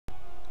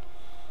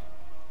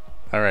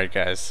Alright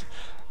guys,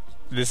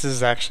 this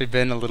has actually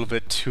been a little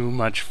bit too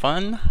much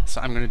fun,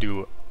 so I'm going to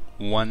do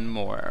one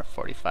more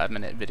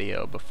 45-minute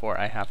video before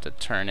I have to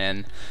turn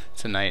in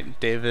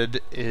tonight.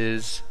 David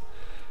is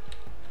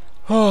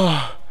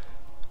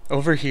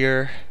over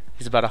here.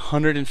 He's about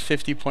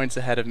 150 points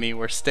ahead of me.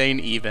 We're staying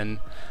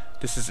even.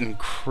 This is an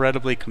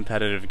incredibly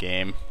competitive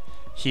game.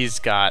 He's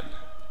got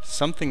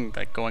something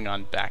like going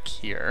on back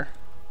here.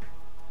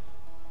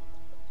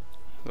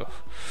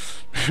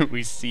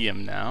 We see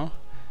him now.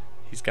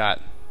 He's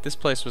got, this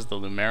place was the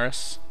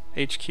Lumeris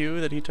HQ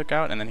that he took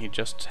out, and then he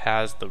just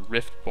has the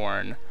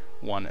Riftborn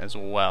one as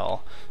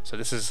well. So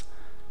this is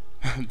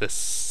the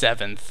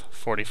 7th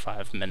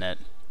 45-minute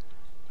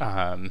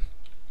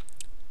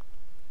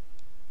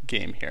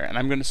game here. And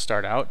I'm going to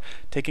start out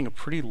taking a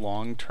pretty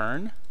long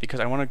turn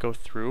because I want to go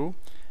through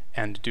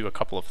and do a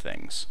couple of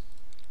things.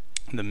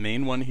 The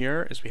main one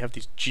here is we have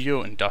these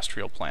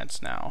geo-industrial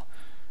plants now,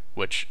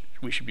 which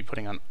we should be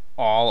putting on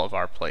all of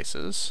our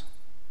places.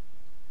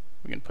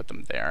 We can put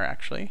them there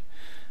actually,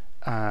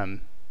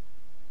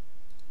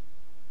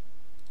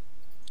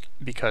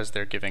 because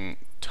they're giving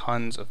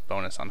tons of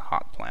bonus on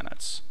hot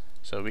planets.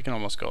 So we can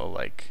almost go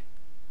like,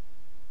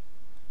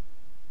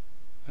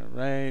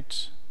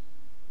 alright,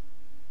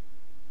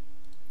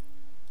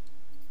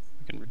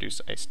 we can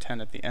reduce ice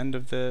 10 at the end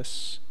of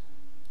this.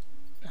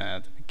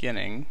 At the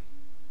beginning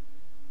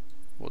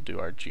we'll do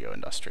our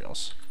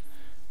geo-industrials,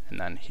 and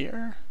then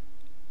here,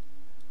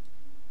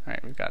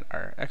 alright, we've got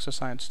our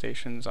exoscience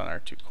stations on our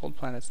 2 cold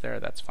planets there.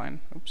 That's fine.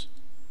 Oops.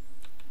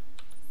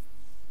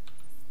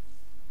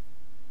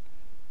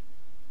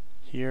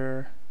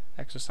 Here,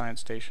 exoscience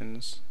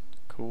stations.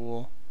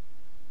 Cool.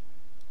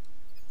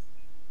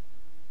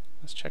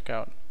 Let's check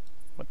out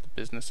what the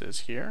business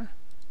is here.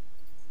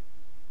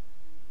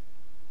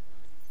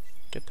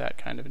 Get that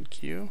kind of in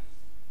queue.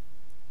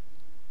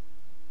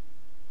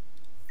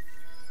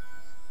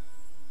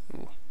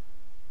 Ooh.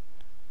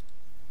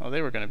 Well,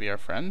 they were going to be our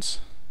friends.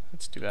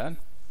 That's too bad.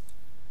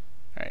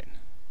 Alright.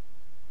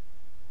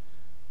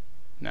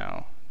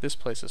 Now, this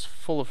place is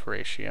full of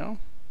Horatio.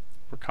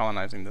 We're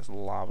colonizing this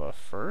lava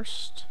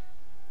first,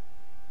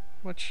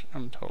 which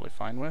I'm totally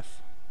fine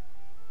with.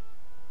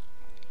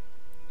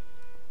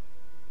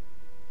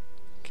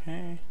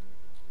 Okay.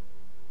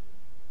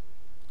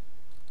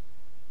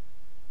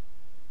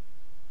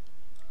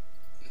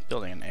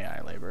 Building an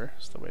AI labor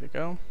is the way to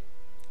go.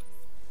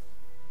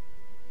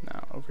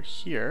 Now, over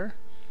here,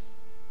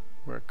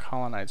 we're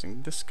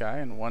colonizing this guy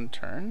in 1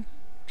 turn,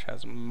 which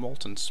has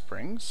molten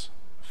springs.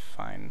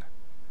 Fine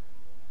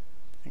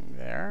thing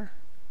there.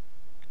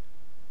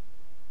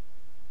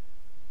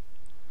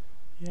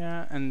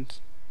 Yeah, and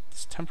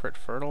it's temperate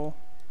fertile.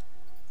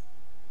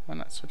 Why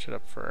not switch it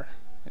up for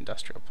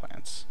industrial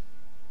plants?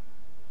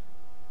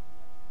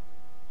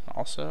 And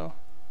also,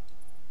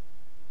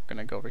 we're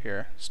gonna go over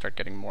here, start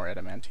getting more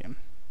adamantium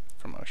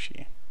from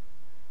Oshi.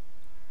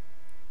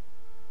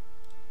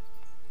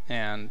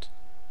 And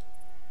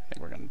I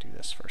think we're going to do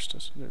this first,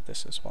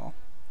 this as well.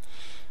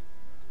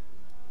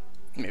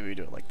 Maybe we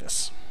do it like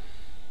this.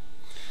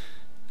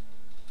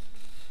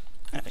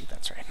 I think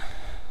that's right.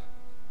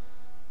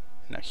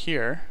 Now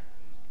here,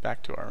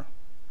 back to our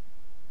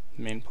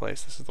main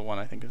place. This is the one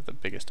I think is the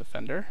biggest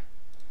offender.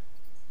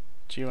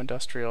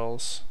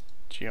 Geo-industrials,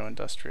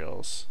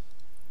 geo-industrials.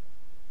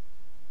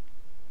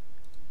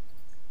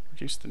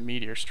 Reduce the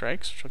meteor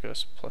strikes, which will give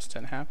us plus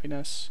 10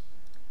 happiness.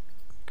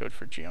 Good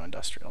for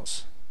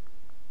geo-industrials.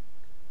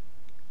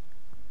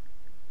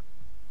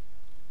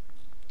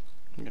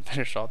 I'm going to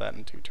finish all that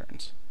in 2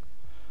 turns.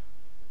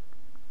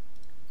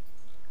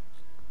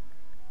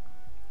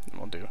 And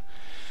we'll do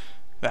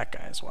that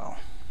guy as well.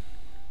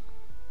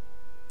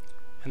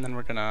 And then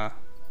we're going to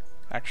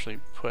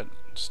actually put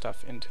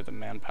stuff into the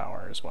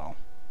manpower as well.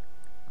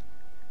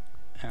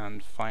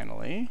 And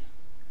finally,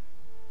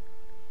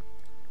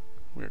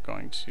 we're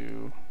going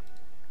to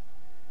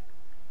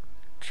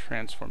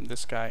transform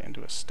this guy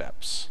into a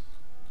steps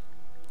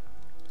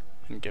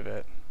and give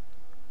it,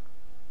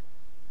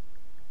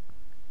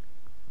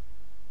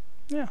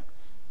 yeah,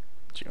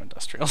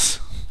 geo-industrials.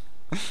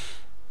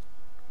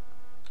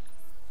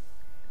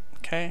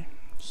 Okay,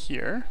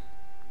 here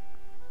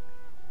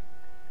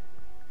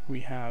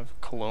we have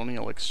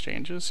colonial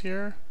exchanges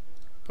here,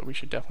 but we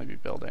should definitely be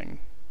building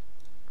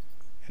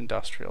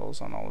industrials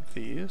on all of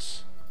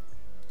these,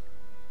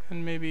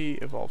 and maybe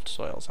evolved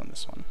soils on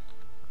this one.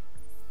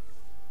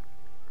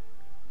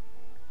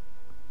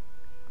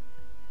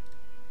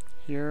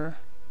 Here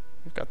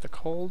we've got the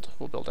cold,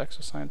 we'll build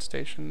exoscience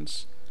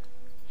stations.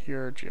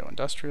 Here,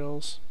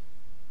 geo-industrials.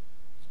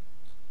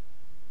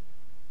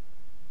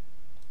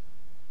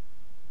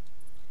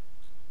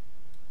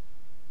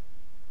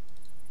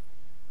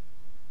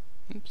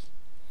 Oops.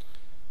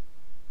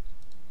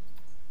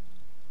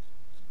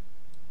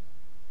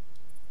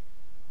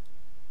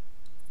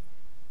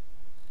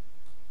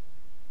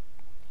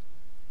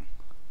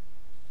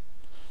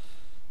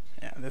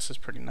 Yeah, this is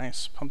pretty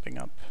nice, pumping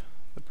up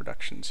the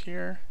productions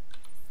here.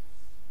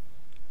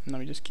 And then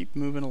we just keep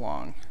moving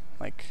along.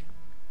 Like,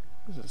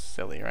 this is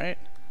silly, right?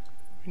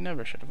 We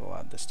never should have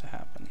allowed this to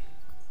happen.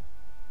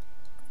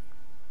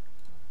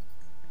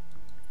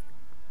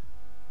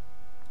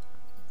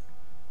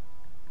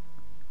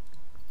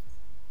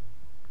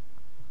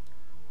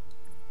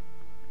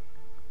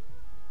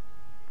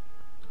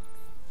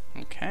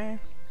 Okay,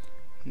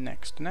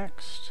 next. And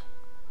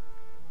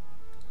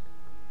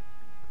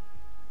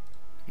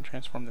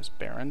transform this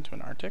barren to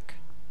an Arctic.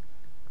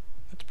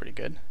 That's pretty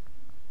good.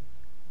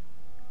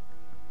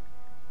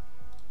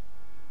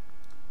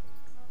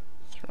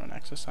 Throw an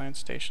exoscience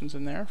stations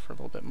in there for a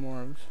little bit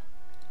more of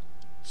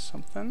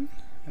something.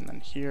 And then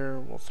here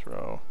we'll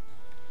throw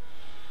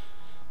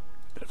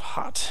a bit of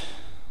hot.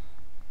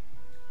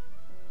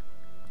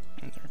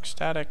 And they're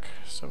ecstatic,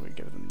 so we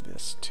give them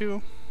this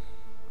too.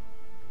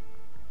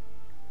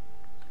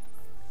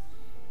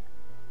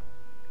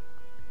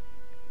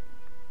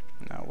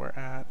 Now we're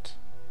at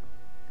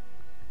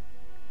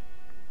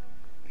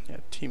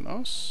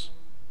Timos.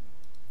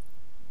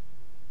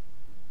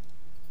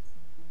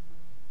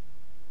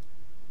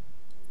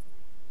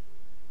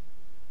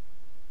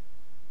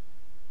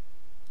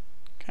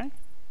 Okay.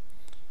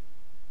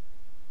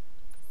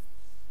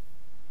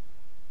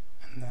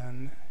 And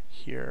then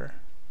here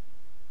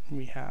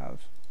we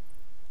have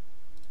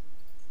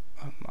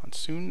a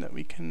monsoon that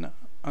we can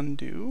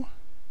undo.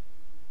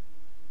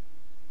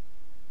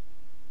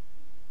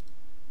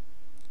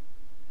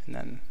 And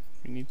then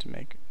we need to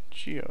make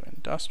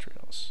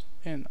geo-industrials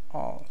in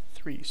all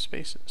 3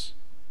 spaces.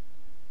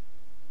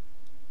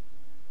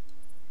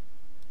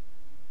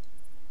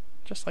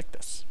 Just like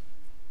this.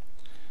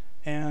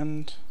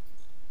 And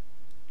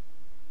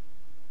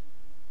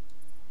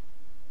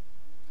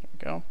there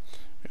we go.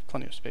 We have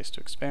plenty of space to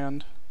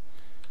expand.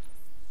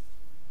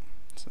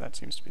 So that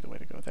seems to be the way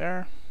to go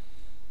there.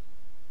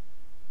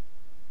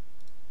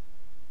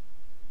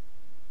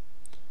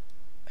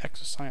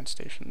 Exoscience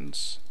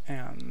stations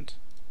and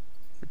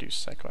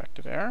reduce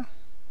psychoactive air.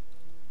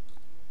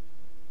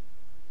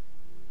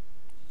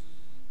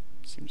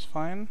 Seems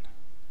fine.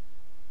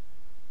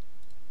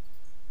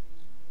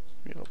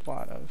 We have a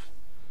lot of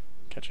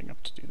catching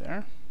up to do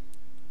there.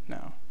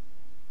 Now,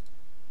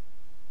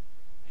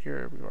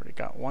 here we've already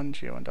got 1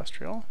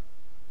 geo-industrial.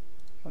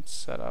 Let's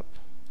set up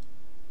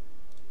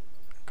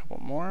a couple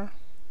more.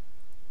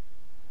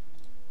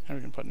 And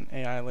we can put an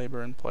AI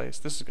labor in place.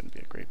 This is going to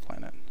be a great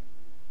planet.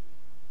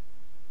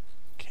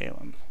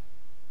 Kalem.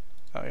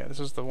 Oh yeah, this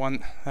was the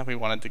one that we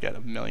wanted to get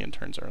a million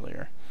turns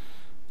earlier,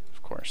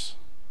 of course.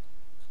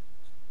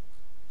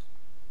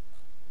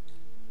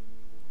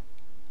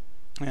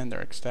 And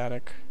they're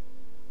ecstatic.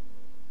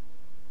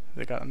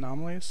 They got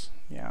anomalies?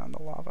 Yeah, on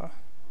the lava.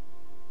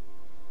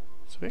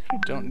 So we actually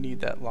don't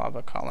need that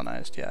lava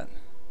colonized yet.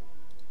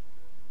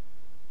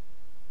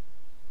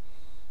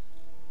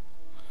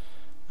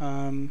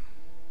 Yeah,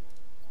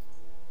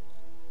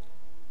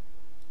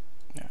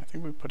 I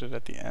think we put it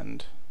at the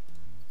end.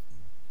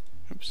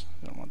 Oops,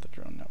 I don't want the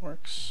drone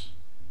networks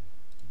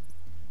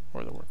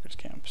or the workers'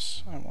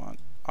 camps. I want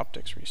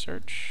optics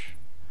research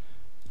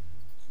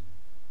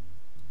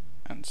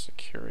and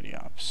security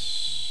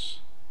ops.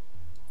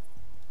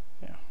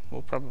 Yeah,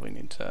 we'll probably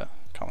need to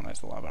colonize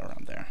the lava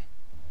around there.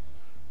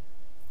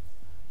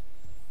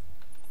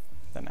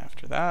 Then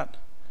after that,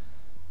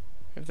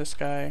 we have this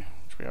guy,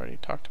 which we already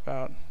talked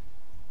about.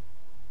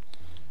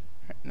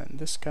 Right, and then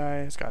this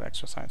guy has got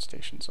exoscience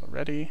stations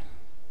already.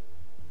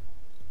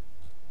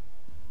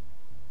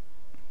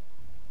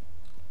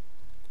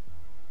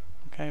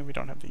 Okay, we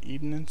don't have the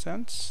Eden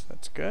incense.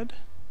 That's good.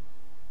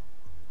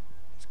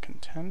 He's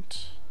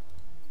content.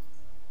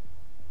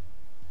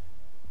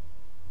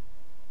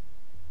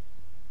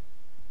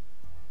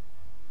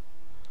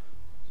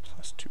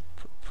 +2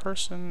 per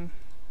person.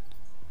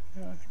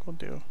 Yeah, I think we'll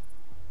do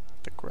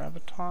the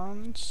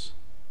gravitons.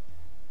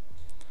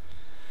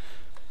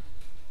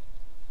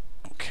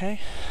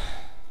 Okay.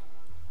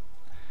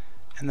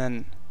 And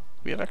then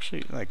we have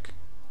actually, like,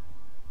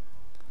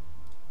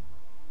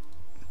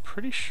 I'm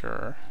pretty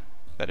sure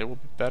that it will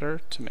be better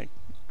to make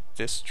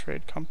this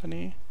trade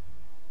company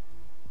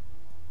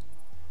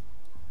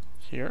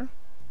here.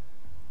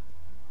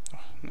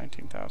 Oh,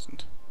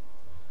 19,000.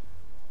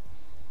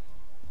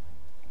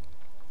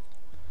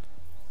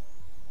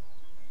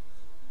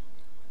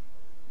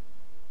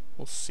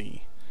 We'll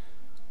see.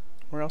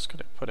 Where else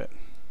could I put it?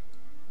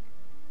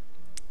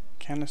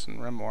 Canis and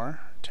Remor,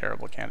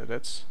 terrible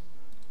candidates.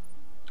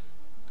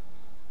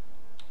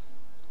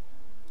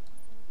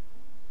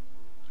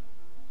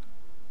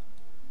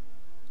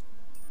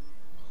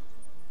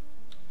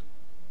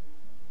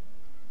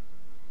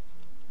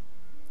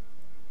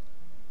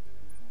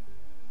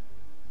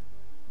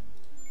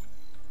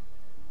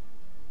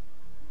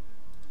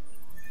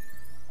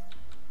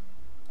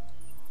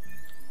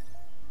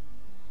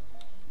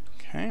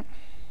 Okay.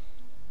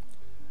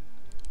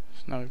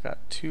 So now we've got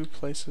 2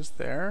 places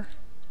there.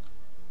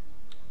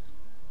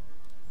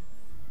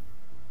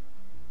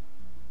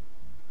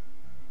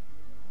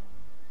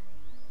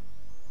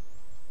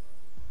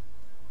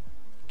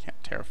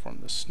 Can't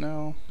terraform the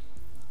snow.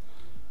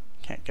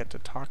 Can't get to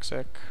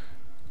toxic.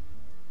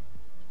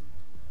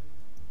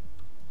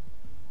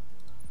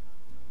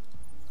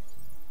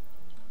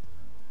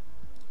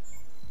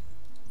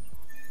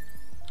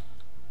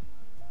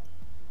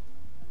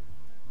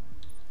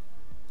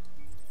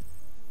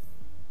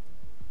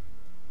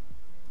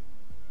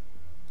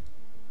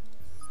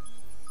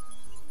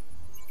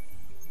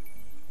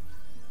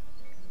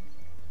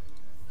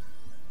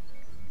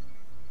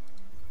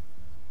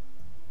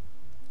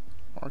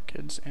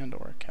 orchids and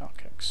or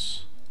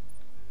calcics.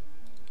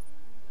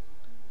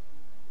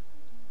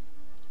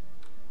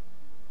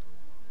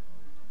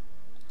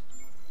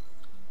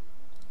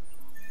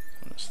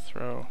 I'll just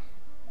throw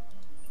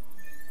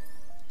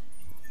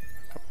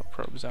a couple of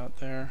probes out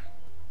there.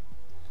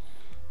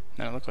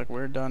 Now it looks like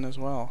we're done as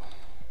well.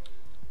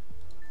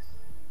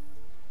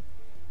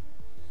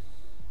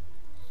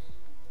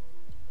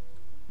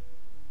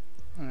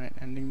 Alright,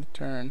 ending the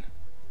turn.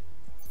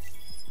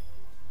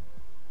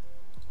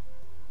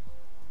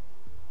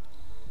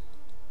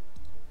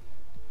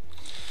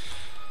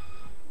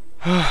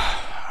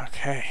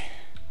 Okay.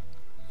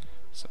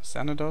 So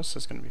Xanados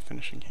is going to be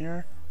finishing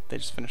here. They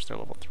just finished their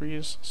level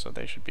 3s, so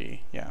they should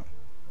be, yeah,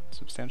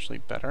 substantially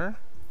better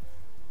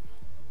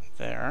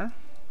there.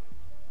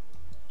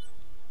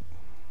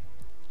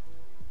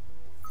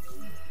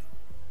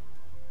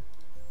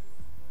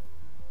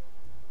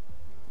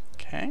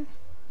 Okay.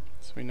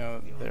 So we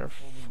know they're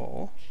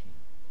full.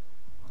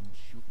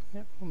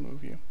 Yep, we'll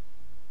move you.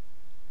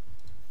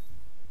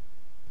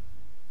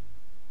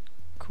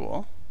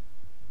 Cool.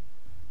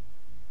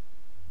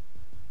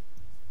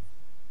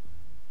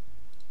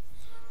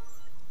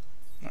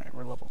 Alright,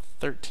 we're level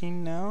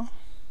 13 now.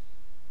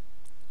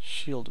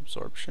 Shield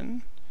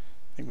absorption.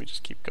 I think we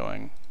just keep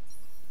going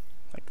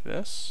like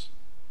this.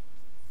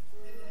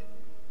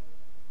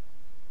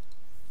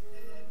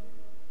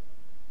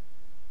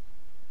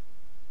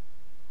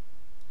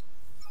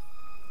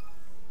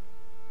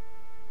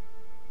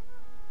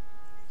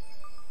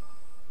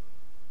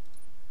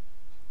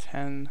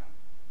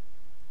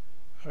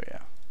 Oh yeah.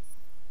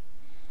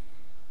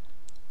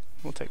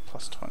 We'll take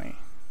plus 20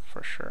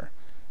 for sure.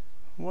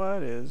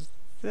 What is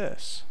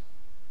this?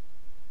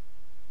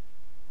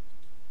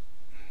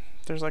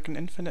 There's like an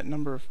infinite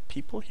number of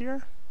people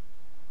here?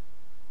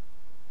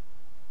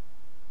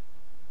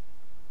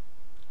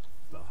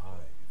 The hive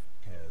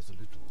cares a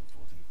little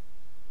for the...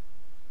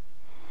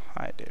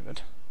 Hi,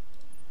 David.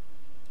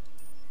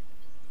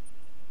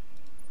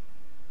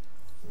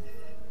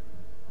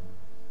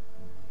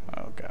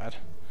 Oh god.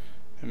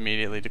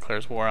 Immediately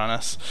declares war on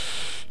us.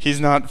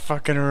 He's not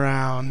fucking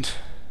around.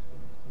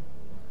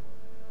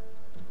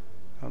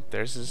 Oh,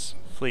 there's his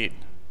fleet.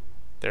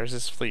 There's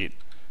his fleet.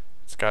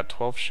 It's got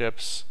 12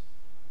 ships.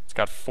 It's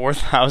got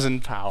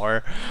 4,000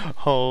 power.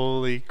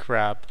 Holy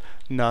crap.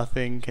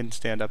 Nothing can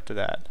stand up to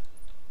that.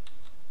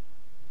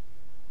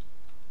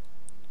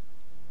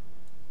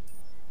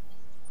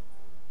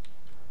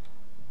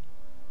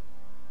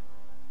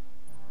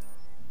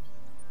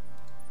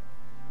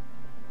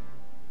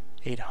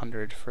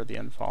 $800 for the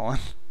Unfallen.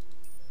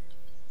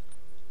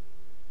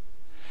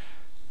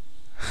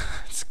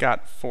 It's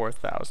got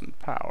 4,000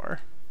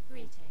 power.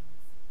 Greetings.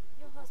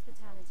 Your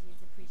hospitality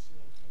is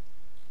appreciated.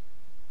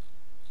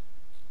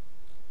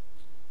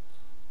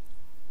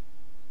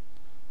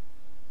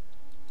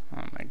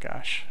 Oh my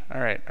gosh.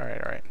 Alright,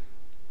 alright, alright.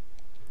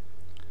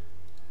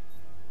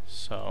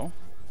 So...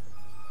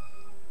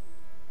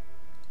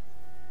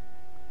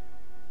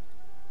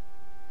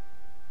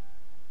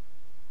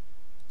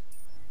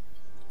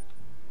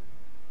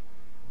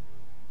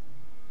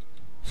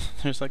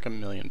 There's like 1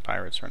 million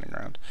pirates running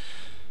around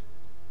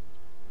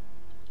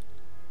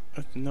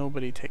with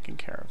nobody taking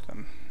care of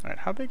them. Alright,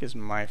 how big is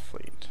my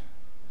fleet?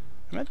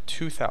 I'm at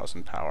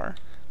 2,000 power.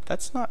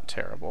 That's not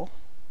terrible.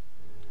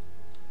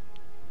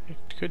 It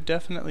could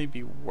definitely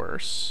be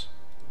worse.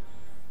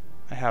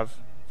 I have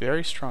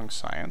very strong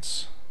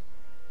science.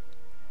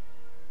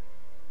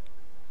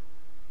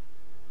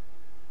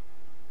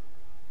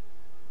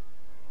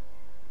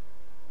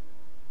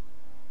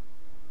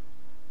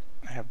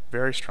 I have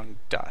very strong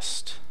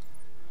dust.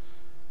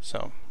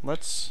 So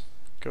let's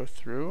go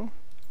through,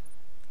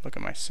 look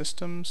at my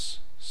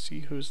systems,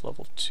 see who's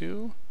level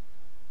 2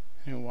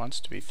 and who wants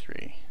to be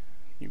 3.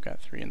 You've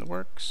got 3 in the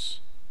works.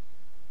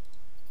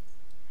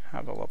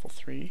 Have a level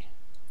 3.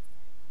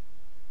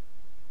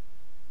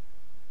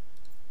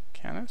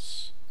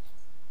 Canis,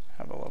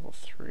 have a level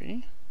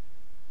 3.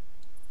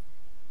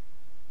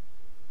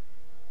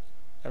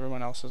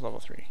 Everyone else is level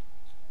 3.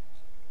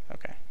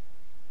 Okay.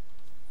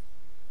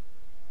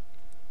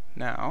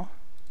 Now,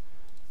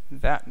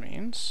 that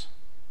means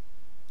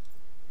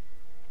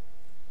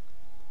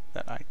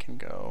that I can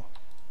go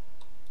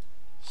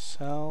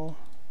sell,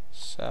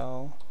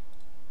 sell,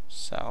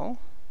 sell.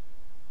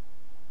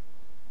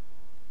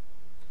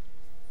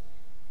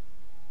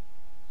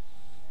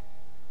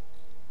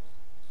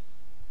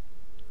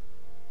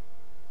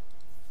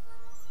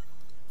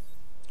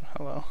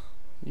 Hello.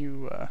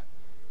 You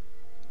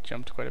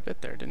jumped quite a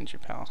bit there, didn't you,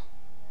 pal?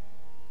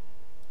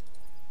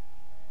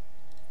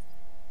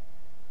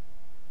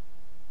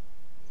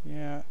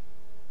 Yeah.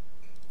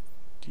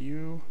 Do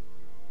you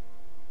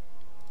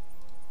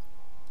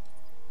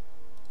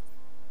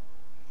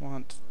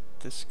want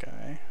this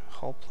guy?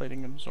 Hull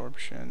plating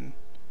absorption,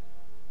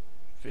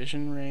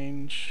 vision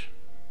range,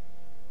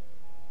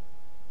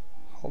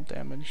 hull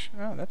damage.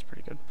 Oh, that's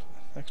pretty good.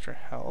 Extra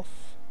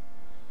health,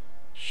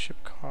 ship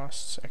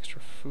costs, extra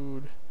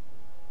food,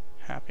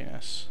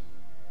 happiness.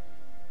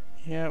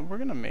 Yeah, we're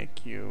gonna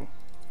make you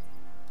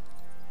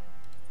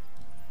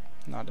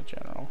Not a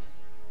general.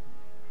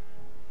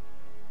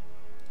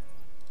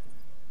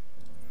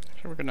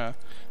 Actually,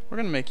 we're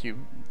gonna make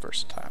you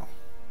versatile.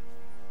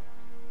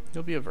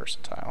 You'll be a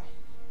versatile.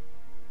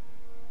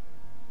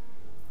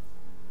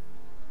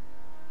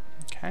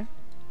 Okay.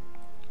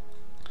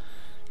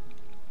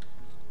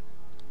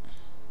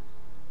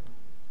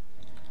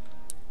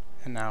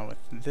 And now with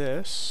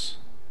this,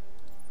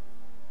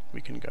 we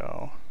can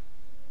go.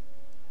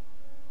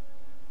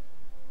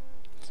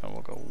 So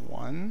we'll go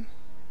 1,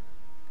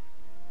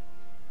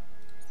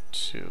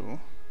 2.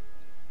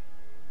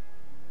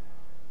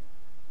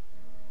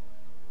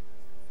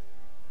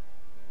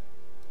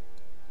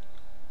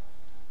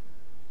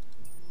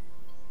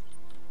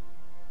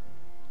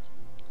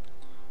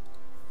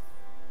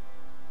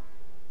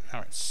 Now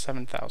we're at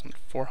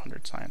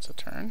 7,400 science a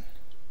turn.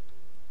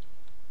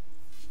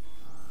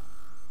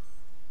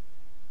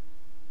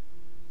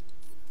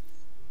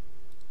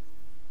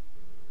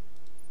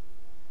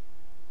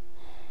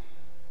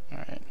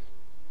 Alright.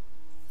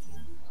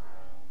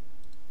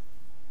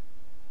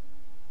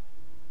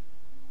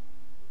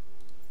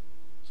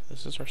 So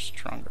this is our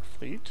stronger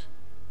fleet.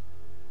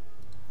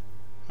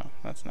 Oh,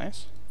 that's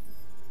nice.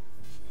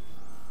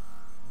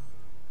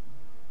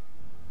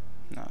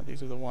 No,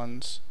 these are the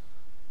ones.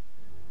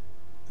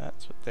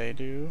 That's what they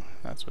do.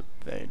 That's what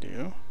they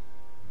do.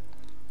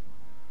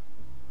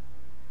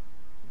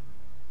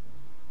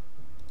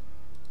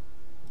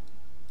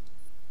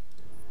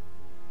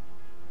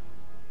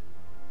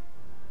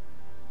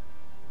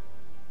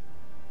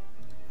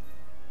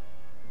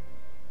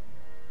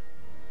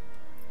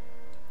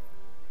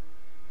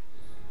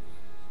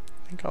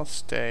 I think I'll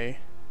stay.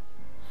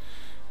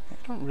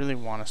 I don't really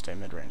want to stay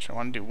mid-range. I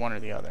want to do one or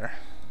the other.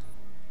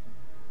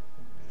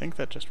 I think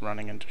that just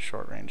running into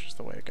short range is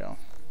the way to go.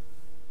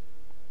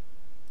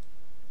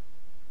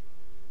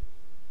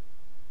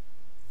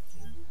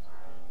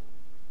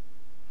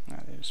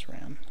 Ah, they just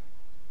ran.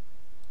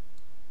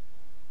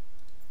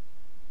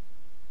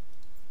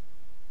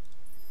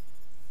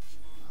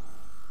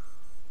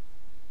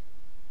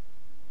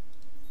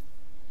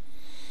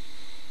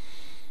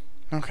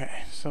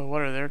 Okay, so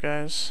what are their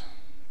guys?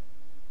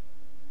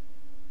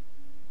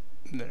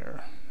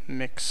 They're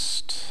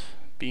mixed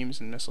beams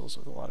and missiles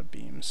with a lot of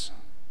beams.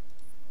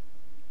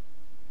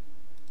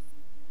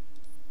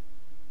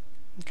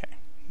 Okay,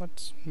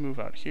 let's move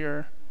out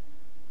here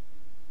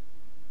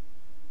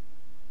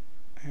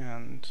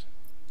and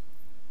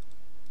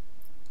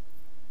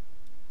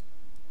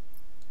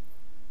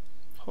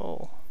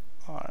pull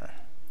our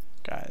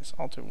guys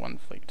all to one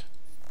fleet.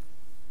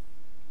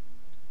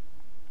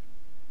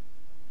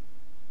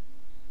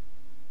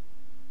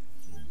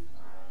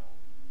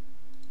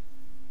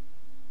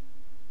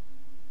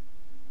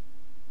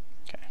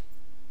 Okay.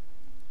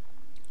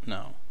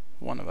 Now,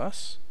 one of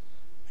us,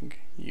 I think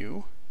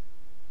you.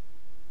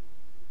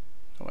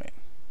 Oh wait.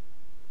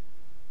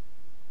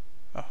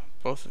 Oh,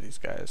 both of these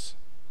guys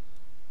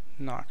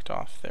knocked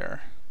off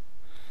their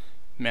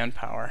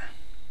manpower.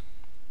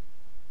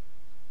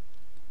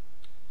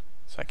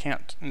 So I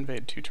can't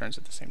invade two turns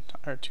at the same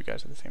time, or two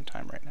guys at the same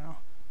time right now.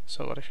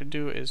 So what I should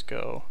do is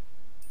go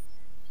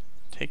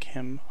take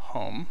him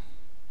home,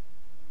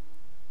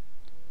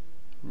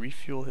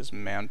 refuel his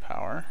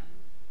manpower.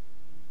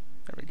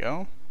 There we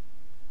go.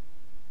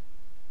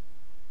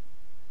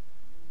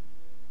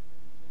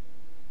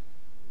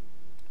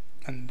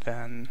 And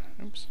then,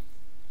 oops.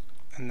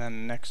 And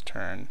then next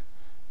turn,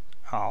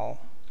 I'll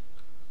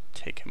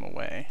take him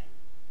away,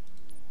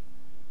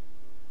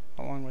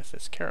 along with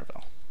this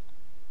caravel,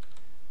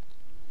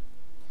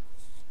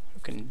 who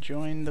can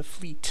join the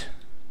fleet.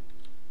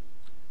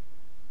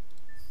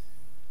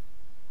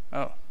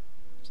 Oh,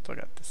 still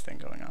got this thing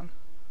going on.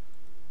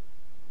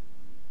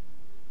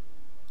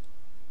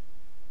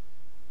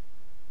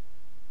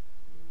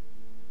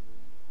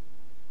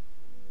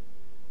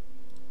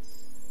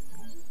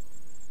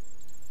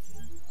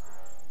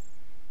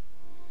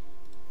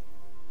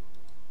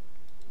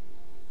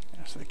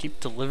 So they keep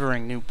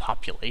delivering new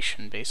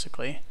population,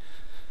 basically.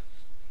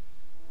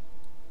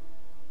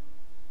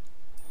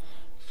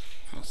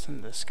 I'll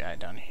send this guy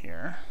down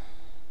here.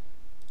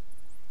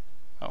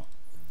 Oh,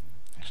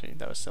 actually,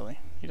 that was silly.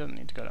 He doesn't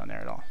need to go down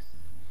there at all.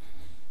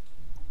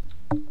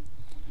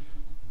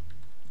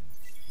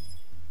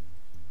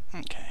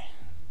 Okay.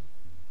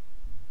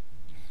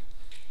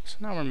 So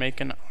now we're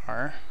making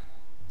our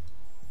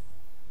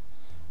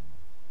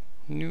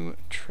new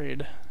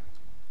trade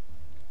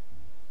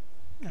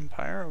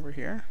empire over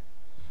here.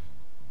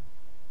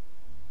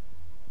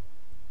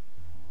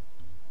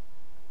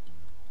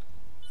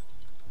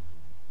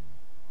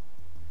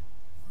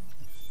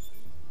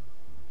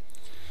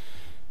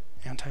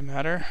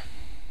 Antimatter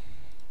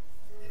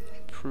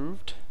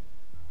approved.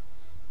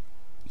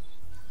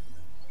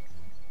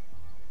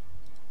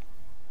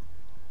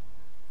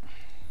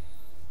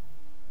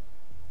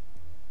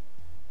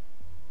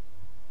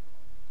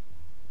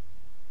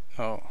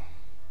 Oh.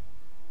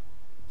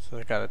 So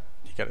they got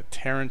you got a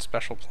Terran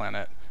special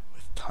planet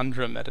with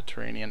tundra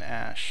Mediterranean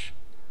ash.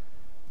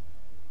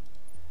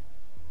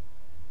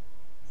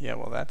 Yeah,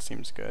 well that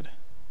seems good.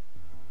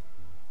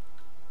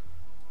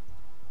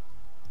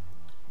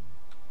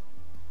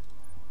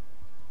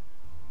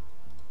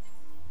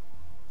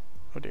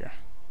 Oh dear.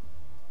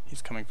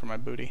 He's coming for my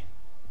booty.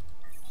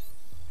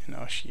 In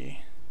Oshie.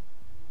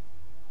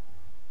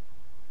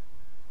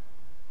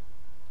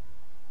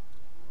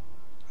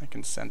 I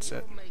can sense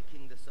it. You're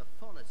making the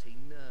Sophonoty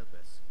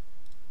nervous.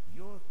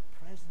 Your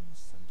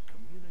presence and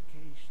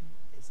communication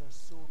is a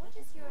sort What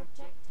is your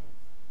objective?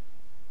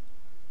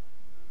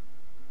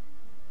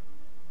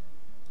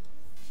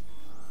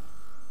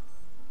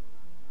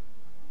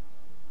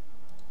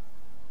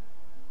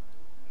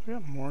 We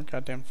got more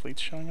goddamn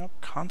fleets showing up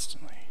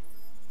constantly.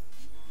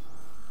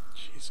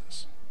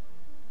 Jesus.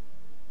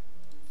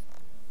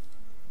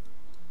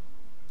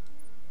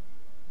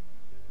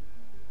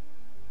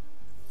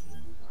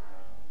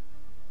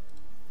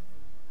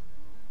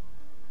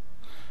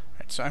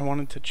 Alright, so I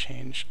wanted to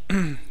change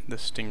the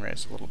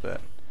stingrays a little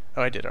bit.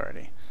 Oh, I did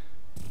already.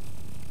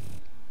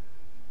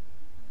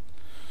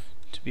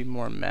 To be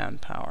more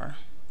manpower.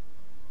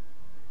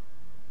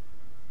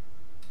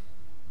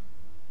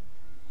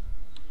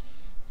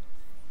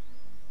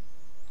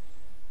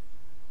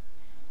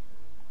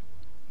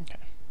 Okay.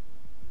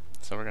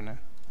 So we're gonna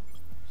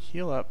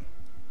heal up.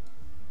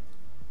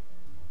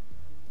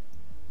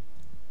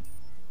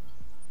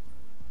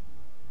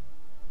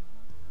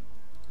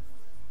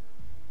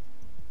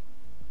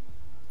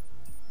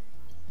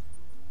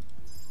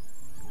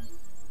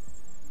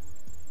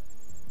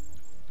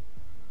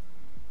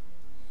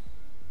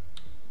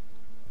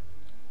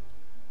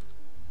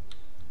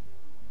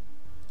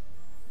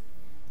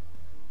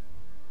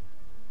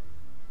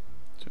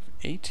 So we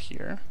have 8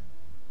 here.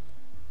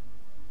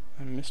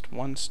 I missed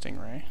one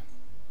stingray.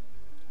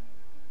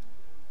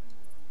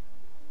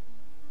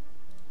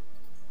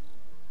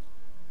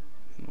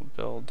 And we'll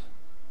build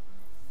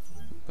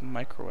the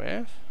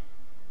microwave.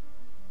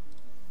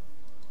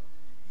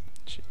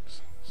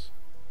 Jesus.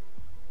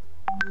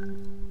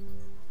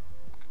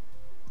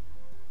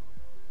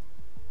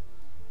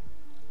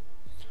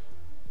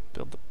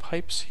 Build the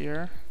pipes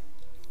here.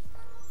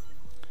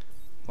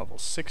 Level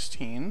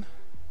 16.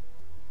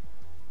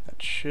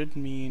 That should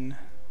mean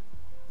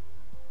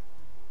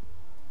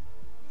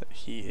that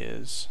he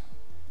is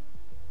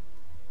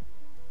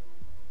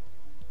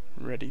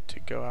ready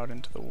to go out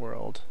into the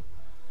world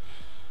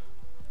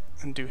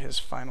and do his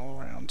final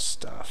round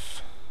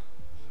stuff,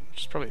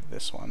 which is probably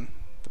this one.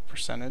 The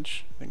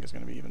percentage, I think, is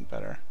going to be even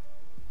better.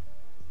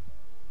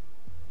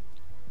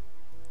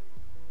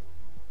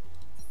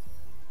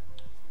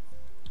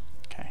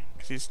 Okay,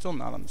 because he's still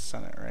not on the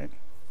Senate, right?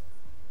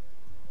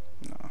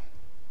 No.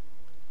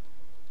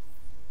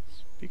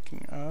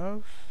 Speaking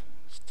of,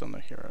 still no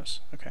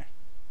heroes. Okay.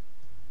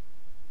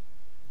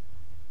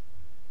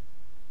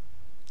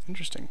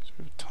 Interesting. So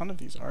we have a ton of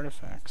these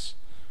artifacts.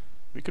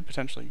 We could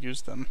potentially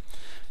use them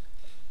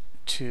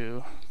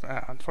to...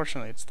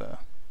 unfortunately, it's the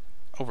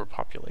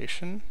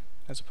overpopulation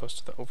as opposed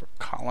to the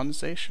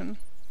overcolonization,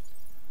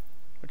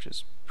 which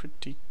is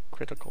pretty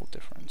critical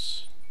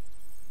difference.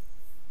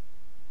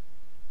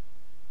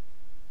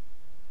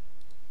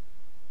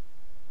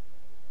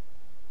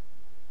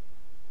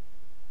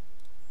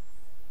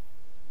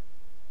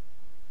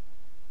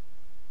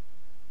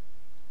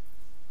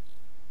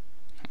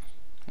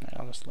 Alright,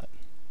 I'll just let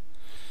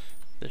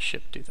the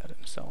ship do that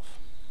itself.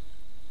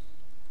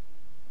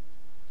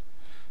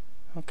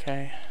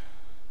 Okay.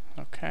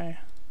 Okay.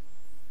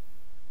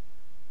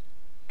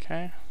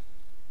 Okay.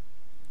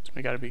 So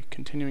we gotta be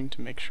continuing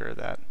to make sure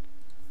that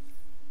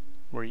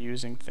we're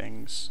using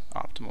things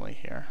optimally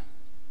here.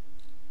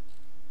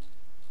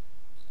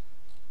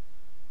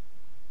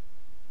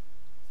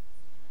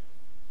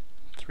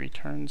 Three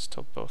turns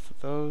till both of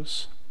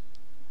those.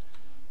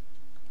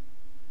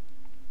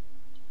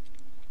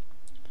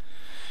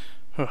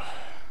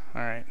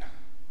 Alright.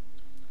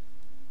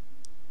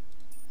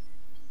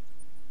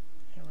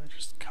 Yeah, we're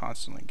just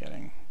constantly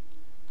getting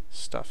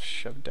stuff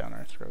shoved down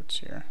our throats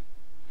here.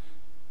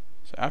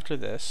 So after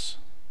this,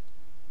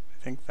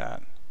 I think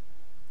that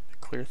the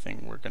clear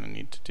thing we're going to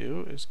need to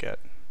do is get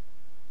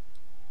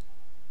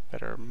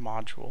better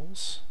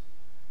modules.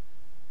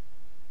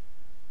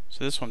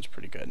 So this one's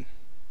pretty good.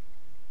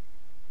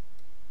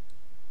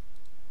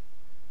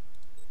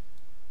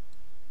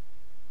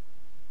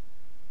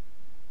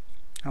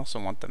 I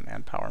also want the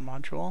manpower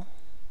module,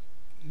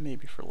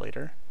 maybe for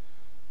later.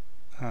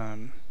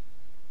 And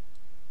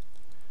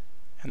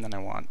then I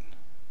want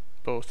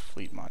both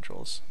fleet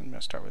modules. I'm going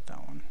to start with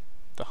that one.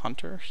 The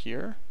hunter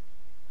here,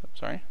 oh,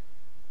 sorry.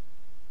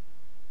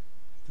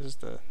 This is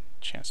the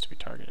chance to be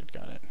targeted,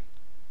 got it.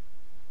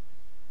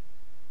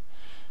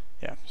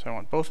 Yeah, so I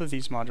want both of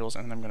these modules,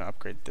 and then I'm going to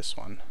upgrade this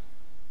one.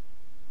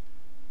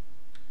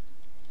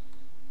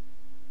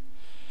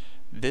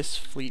 This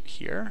fleet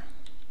here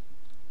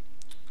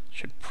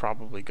should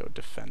probably go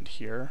defend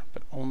here,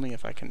 but only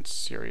if I can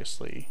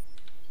seriously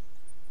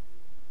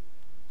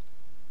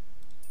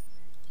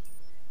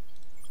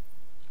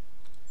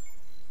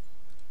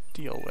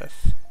deal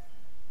with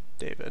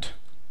David.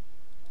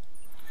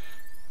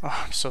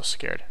 Oh, I'm so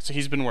scared. So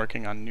he's been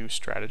working on new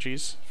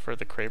strategies for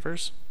the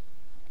Cravers,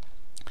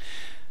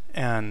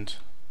 and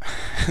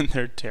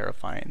they're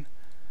terrifying.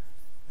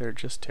 They're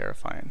just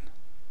terrifying.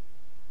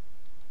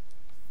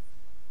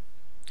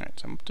 Alright,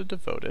 so I'm up to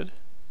devoted.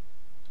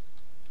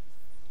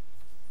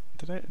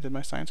 Did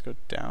my science go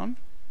down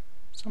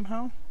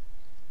somehow?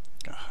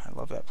 Oh, I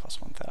love that plus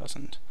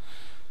 1,000.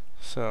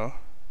 So,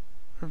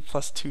 or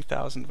plus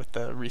 2,000 with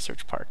the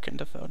research park and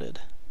devoted.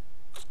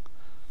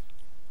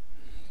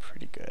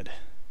 Pretty good.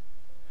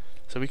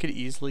 So we could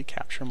easily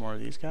capture more of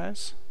these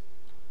guys.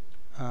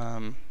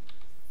 But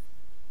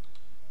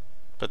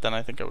then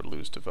I think I would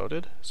lose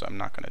devoted, so I'm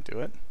not going to do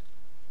it.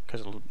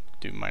 Because it'll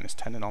do minus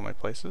 10 in all my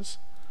places.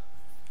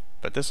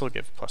 But this will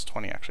give plus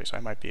 20 actually, so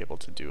I might be able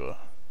to do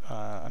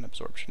an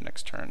absorption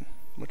next turn.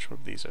 Which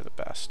of these are the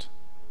best?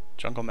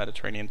 Jungle,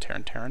 Mediterranean,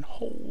 Terran.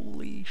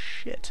 Holy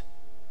shit!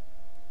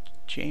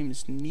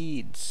 James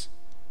needs.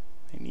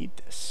 I need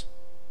this.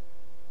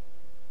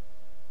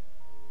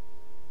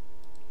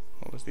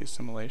 What was the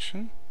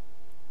assimilation?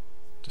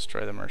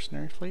 Destroy the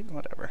mercenary fleet?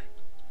 Whatever.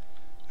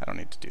 I don't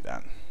need to do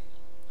that.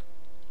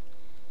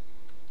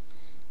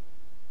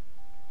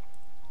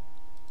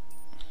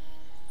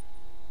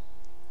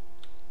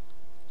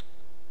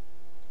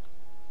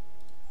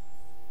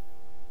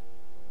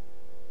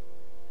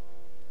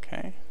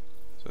 Okay,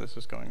 so this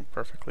is going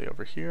perfectly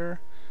over here.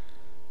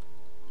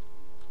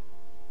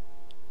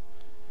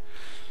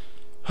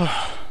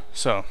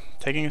 So,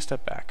 taking a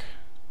step back,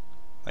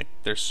 like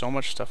there's so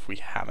much stuff we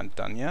haven't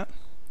done yet,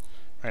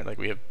 right? Like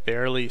we have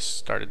barely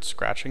started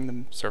scratching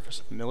the surface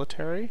of the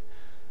military,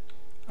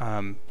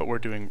 but we're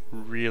doing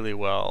really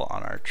well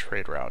on our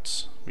trade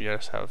routes. We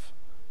have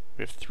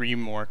 3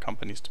 more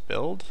companies to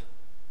build.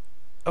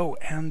 Oh,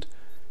 and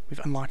we've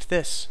unlocked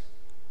this.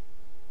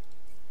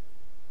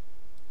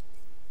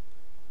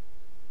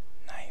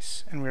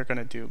 Nice. And we're going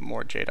to do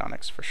more Jade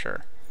Onyx for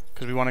sure,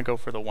 because we want to go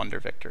for the Wonder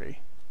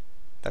Victory.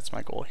 That's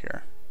my goal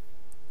here.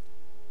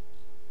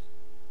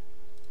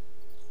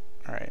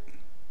 Alright.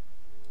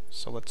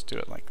 So let's do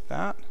it like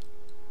that.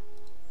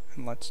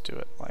 And let's do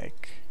it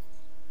like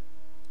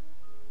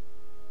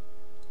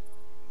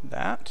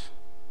that.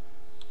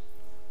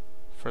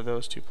 For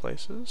those 2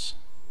 places.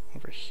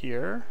 Over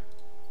here,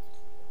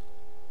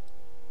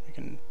 we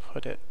can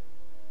put it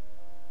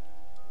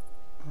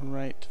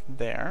right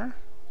there.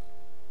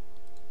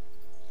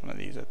 One of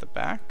these at the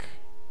back.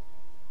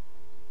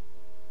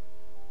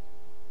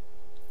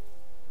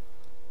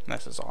 And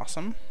this is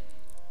awesome.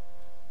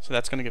 So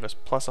that's going to give us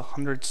plus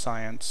 100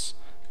 science,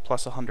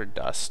 plus 100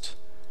 dust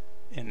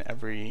in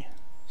every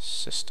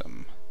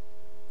system.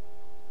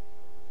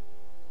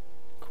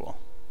 Cool.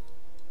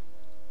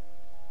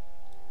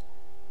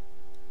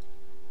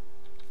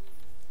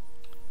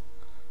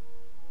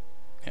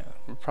 Yeah,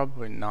 we're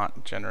probably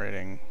not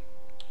generating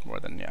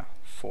more than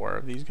 4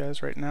 of these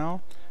guys right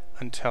now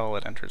until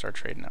it enters our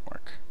trade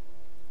network.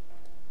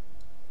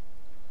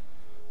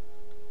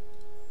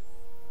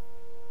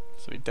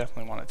 So we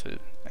definitely want it to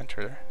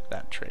enter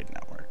that trade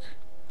network.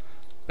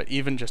 But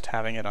even just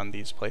having it on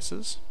these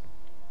places,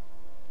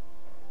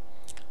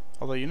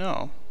 although you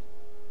know,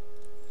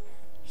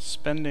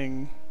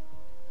 spending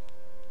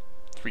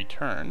 3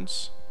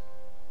 turns,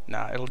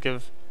 it'll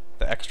give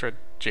the extra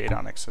Jade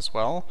Onyx as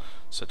well.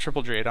 So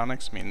triple Jade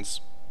Onyx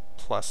means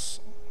plus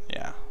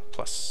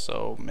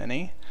so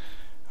many.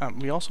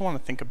 We also want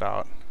to think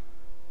about,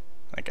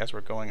 like as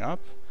we're going up,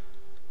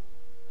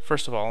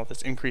 first of all,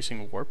 this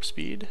increasing warp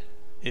speed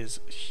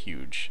is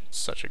huge. It's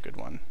such a good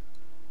one.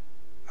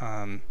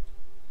 And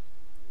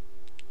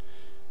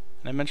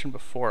I mentioned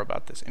before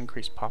about this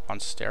increased pop on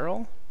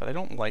sterile, but I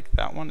don't like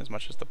that one as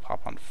much as the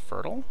pop on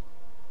fertile,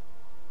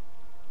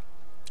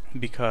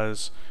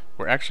 because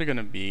we're actually going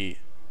to be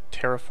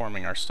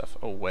terraforming our stuff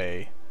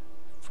away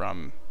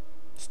from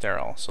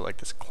sterile. So like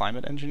this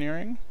climate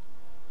engineering,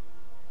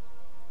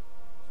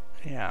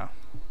 and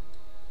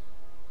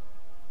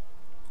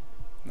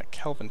the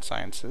Kelvin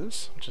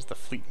Sciences, which is the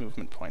fleet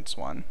movement points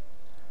one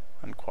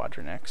on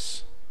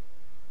Quadrinix.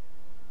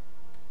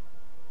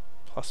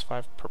 Plus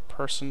 5 per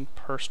person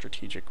per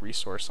strategic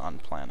resource on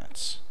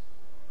planets.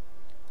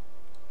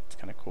 It's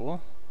kind of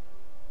cool.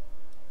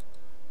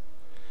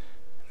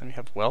 And then we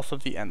have Wealth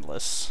of the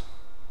Endless.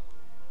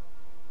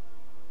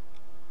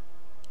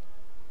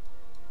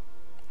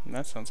 And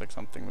that sounds like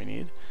something we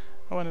need.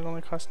 Oh, and it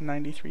only costs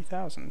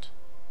 93,000.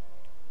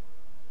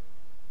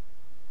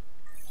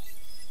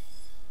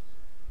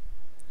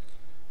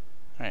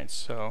 Alright,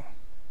 so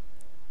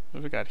what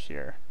have we got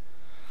here?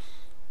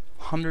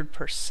 100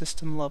 per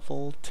system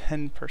level,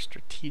 10 per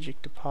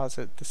strategic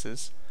deposit. This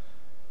is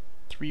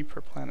 3 per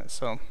planet.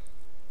 So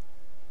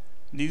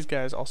these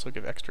guys also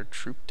give extra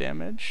troop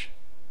damage,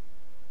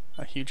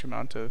 a huge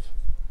amount of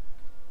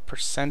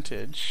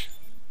percentage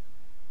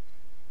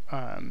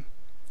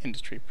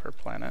industry per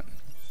planet.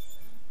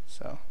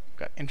 So we've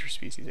got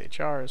interspecies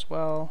HR as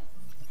well.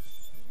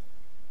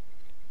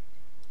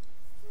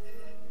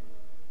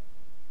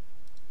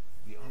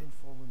 The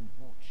unfallen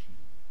watch you,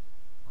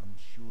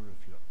 unsure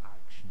of your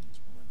actions,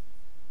 woman.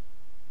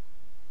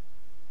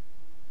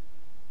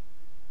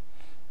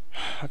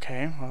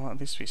 Okay, well at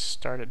least we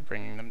started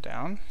bringing them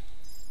down.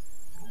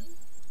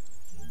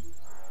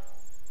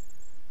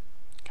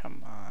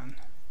 Come on.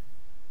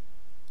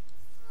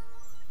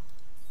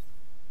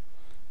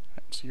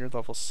 Right, so you're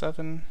level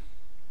 7.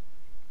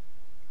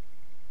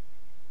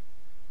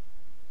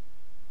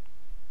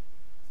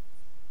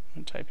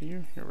 What type are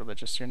you? You're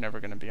religious. You're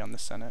never going to be on the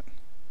Senate.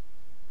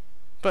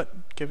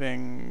 But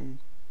giving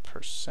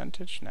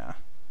percentage? Nah.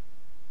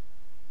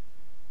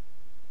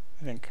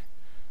 I think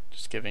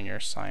just giving your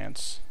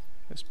science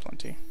is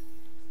plenty.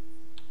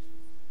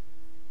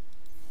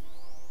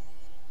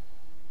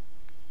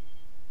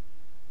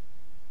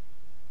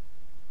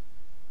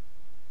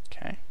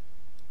 Okay.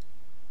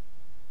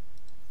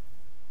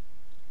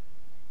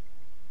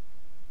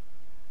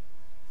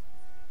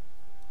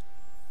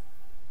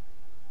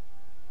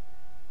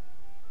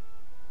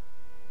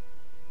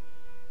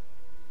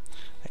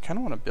 I kind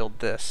of want to build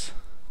this.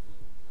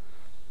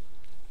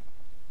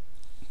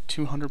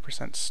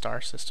 200%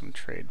 star system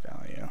trade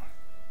value.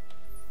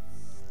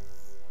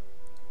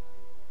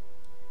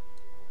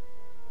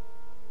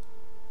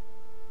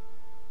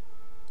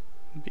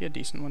 Would be a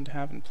decent one to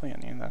have in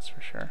planning, that's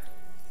for sure.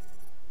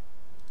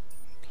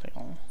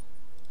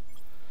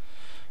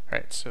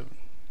 Alright, so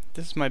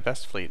this is my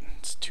best fleet.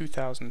 It's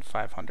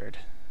 2,500.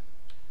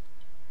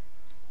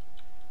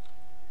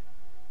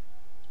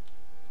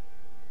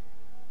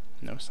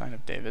 No sign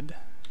of David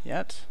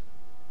yet.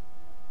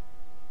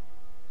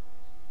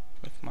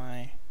 With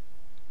my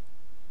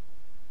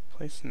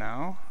place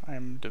now,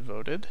 I'm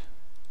devoted.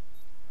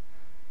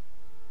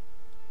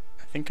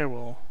 I think I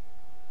will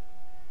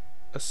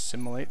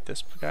assimilate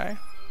this guy.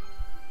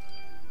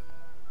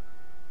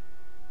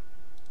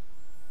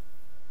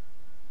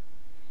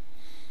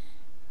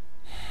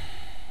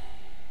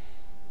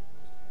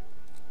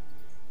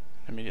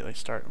 Immediately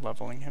start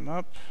leveling him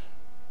up.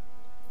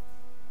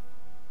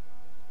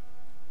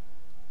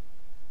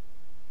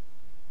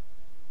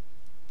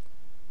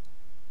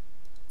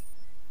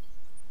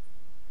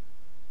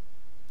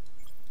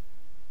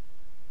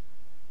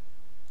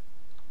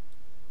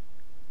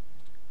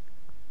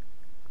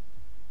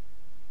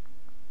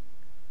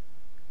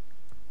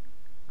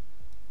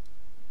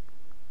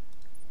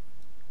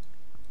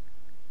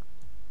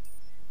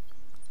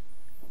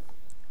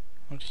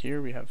 Out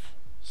here we have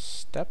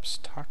steppes,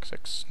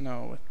 toxic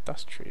snow with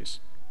dust trees.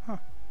 Huh.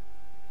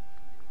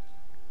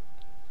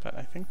 But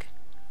I think,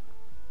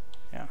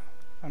 yeah,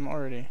 I'm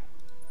already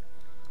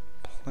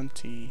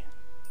plenty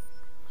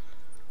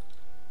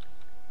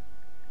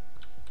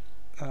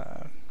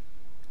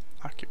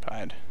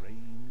occupied.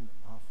 Rain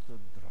after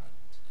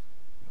drought.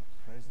 Your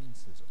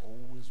presence is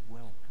always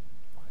welcomed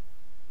by.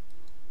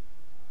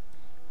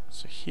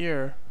 So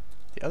here,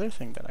 the other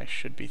thing that I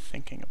should be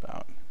thinking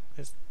about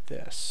is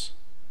this.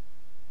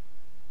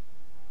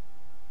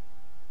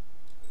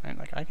 Right,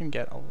 like I can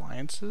get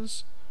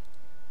alliances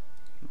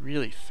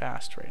really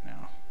fast right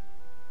now.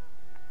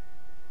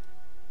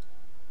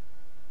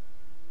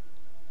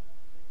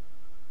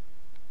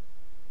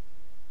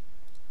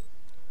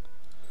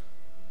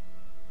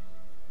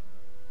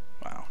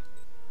 Wow.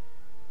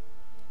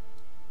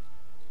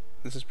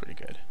 This is pretty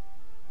good.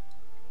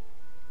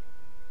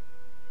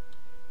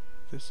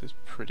 This is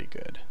pretty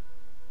good.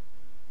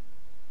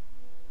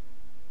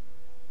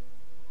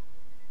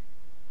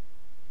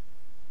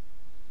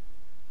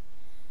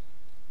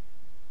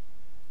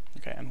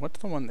 Okay, and what's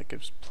the one that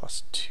gives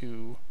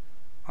 +2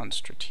 on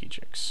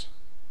strategics?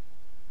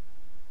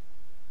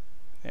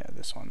 Yeah,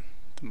 this one,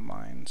 the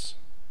mines.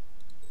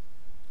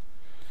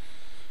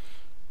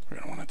 We're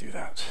gonna want to do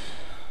that.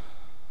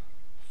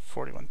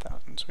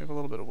 41,000, so we have a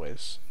little bit of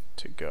ways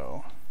to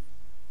go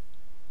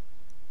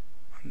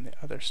on the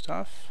other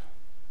stuff.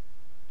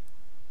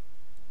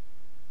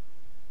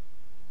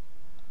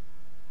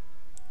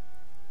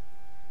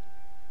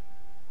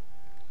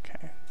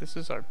 Okay, this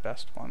is our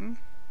best one.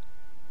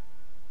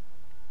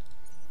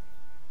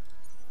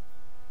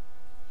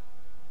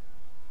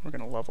 We're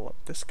going to level up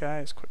this guy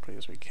as quickly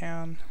as we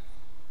can.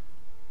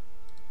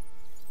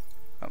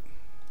 Oh,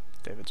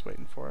 David's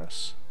waiting for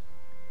us.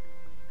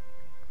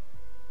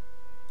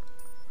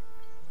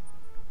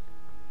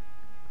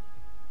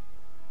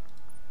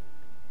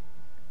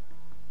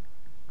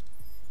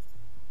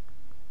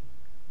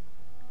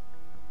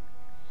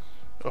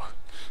 Oh,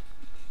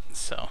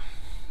 so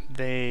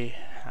they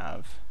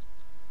have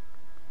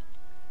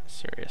a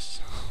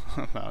serious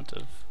amount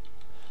of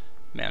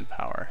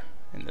manpower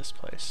in this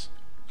place.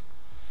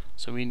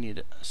 So we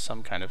need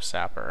some kind of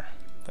sapper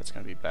that's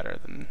going to be better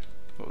than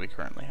what we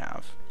currently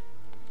have.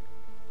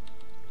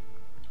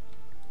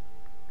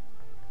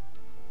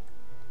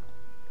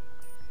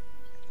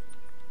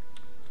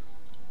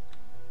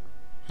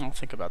 I'll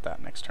think about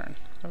that next turn.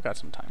 I've got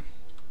some time.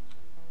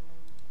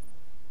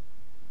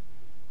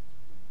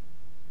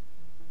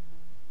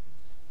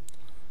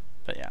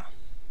 But yeah,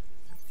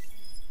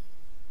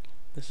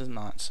 this is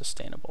not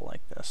sustainable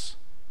like this.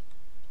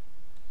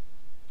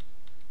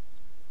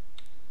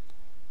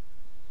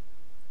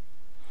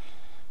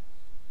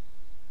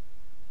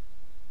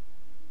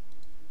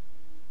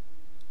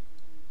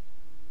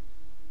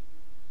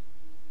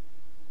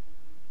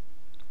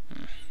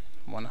 Hmm.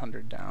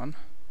 100 down,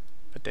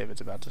 but David's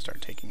about to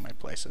start taking my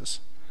places.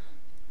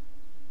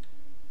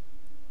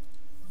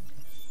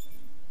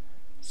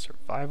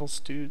 Survival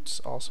Suits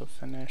also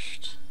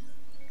finished.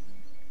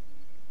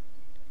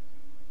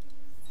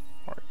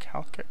 More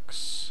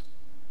Calcix.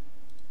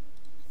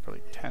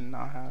 Probably 10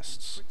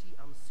 Nahasts. Pretty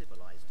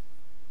uncivilized.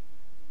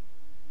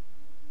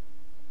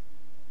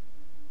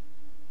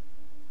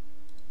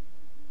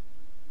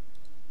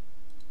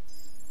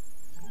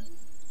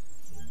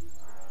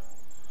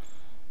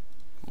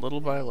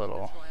 Little by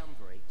little. The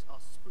triumvirate are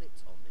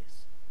split on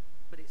this,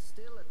 but it's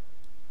still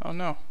a... Oh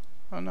no.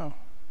 Oh no.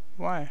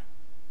 Why?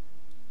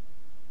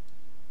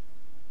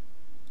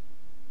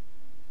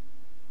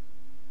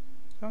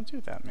 Don't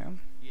do that, man.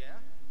 Yeah?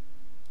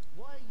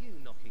 Why are you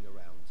knocking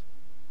around?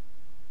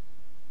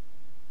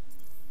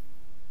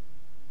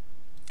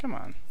 Come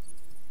on.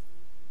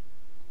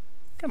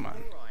 Come on.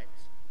 All right.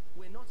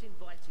 We're not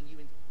inviting you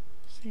in.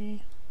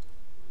 See?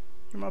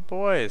 You're my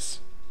boys.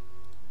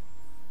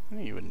 I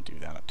knew you wouldn't do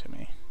that to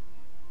me.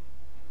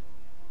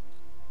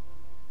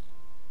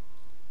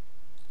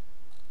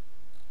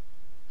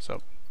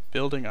 So,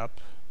 building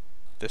up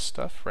this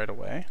stuff right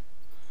away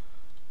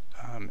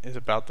is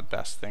about the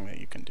best thing that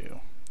you can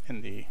do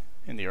in the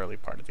early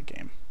part of the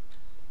game.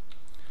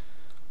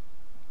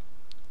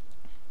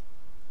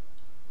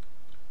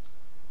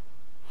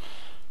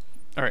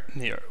 All right,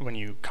 when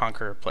you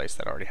conquer a place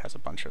that already has a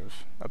bunch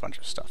of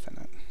stuff in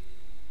it.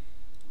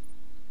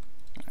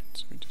 All right,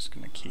 so we're just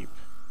gonna keep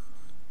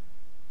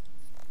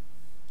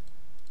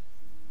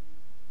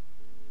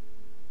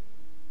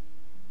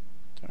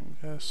doing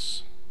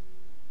this.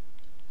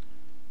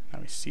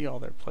 Now we see all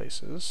their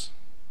places.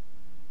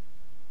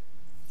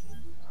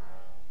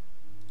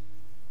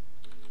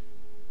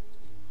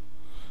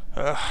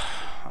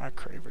 Our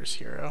Cravers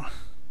hero.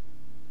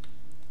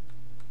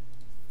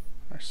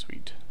 Our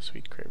sweet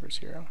Cravers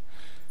hero.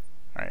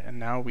 Alright, and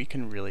now we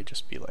can really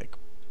just be like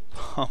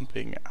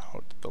pumping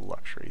out the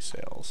luxury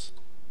sales.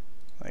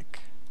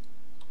 Like,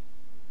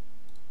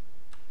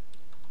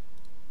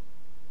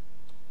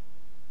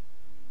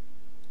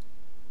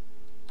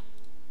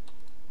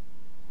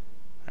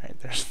 alright,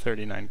 there's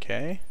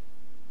 39k.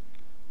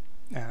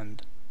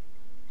 And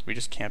we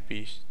just can't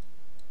be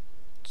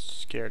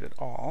scared at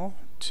all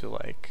to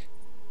like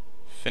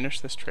finish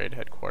this trade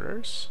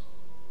headquarters.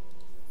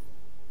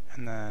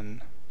 And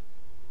then,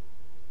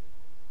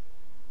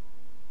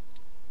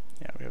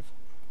 yeah, we have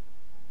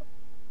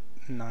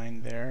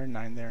 9 there,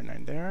 9 there,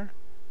 9 there.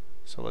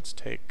 So let's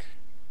take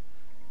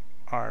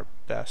our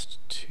best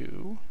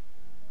 2,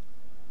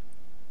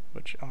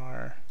 which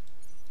are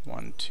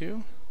 1,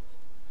 2,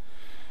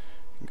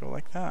 and go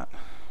like that.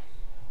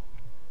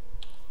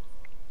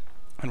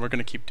 And we're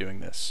going to keep doing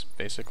this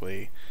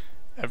basically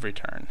every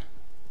turn.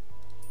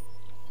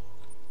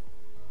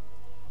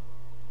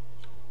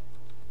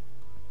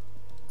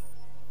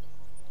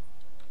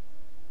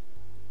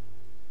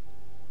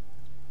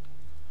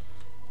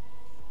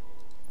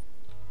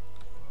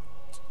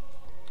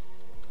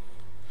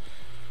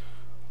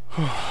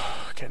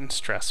 Getting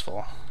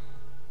stressful.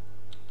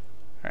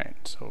 Alright,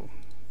 so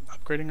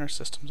upgrading our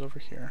systems over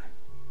here.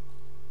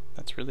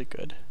 That's really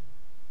good.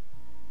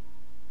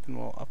 Then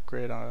we'll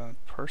upgrade on a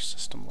per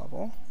system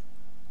level.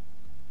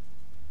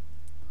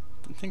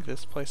 I think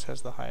this place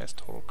has the highest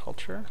total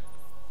culture.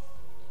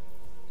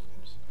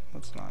 Oops,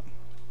 let's not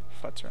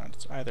futz around.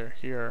 It's either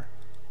here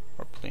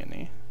or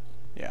Pleony.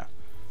 Yeah.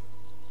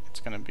 It's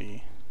gonna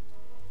be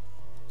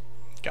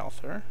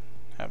Galther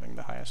having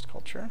the highest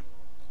culture.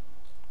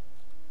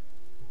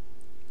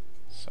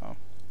 So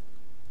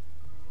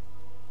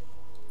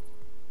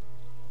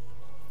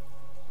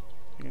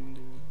we can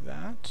do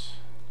that,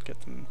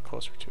 get them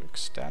closer to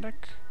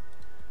ecstatic.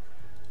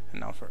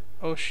 And now for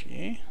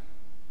Oshi.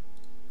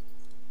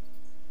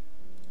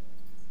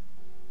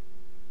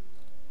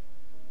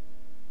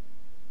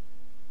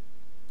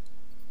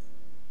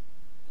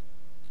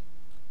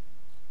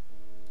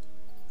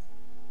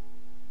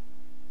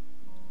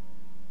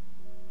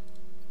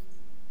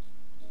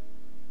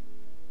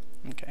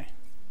 Okay.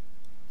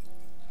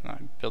 And I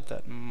built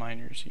that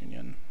miners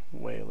union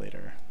way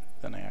later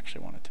than I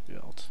actually wanted to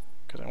build,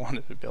 because I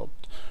wanted to build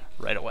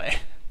right away.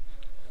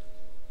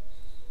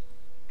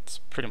 It's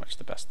pretty much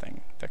the best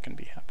thing that can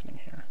be happening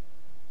here.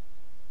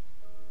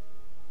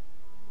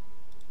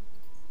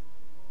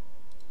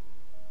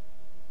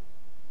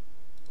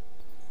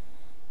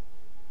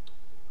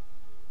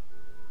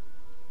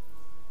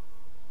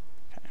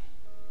 Okay.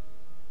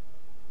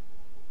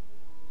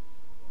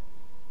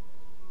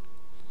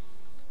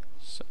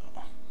 So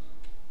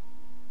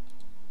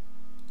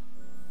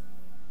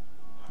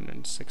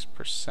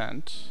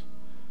 106%.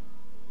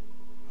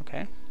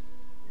 Okay.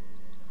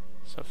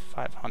 So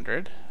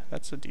 500.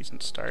 That's a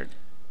decent start.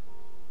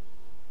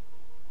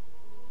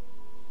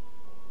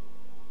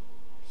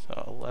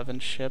 So 11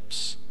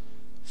 ships,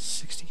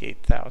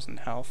 68,000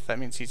 health. That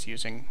means he's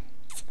using,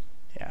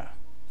 yeah,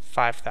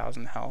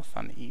 5,000 health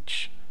on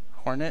each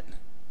Hornet.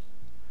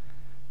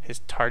 His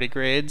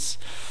tardigrades.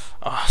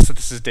 Oh, so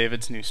this is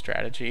David's new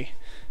strategy.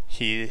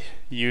 He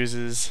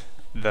uses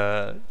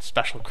the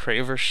special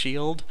Craver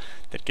shield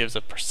that gives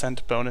a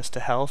 % bonus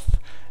to health,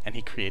 and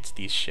he creates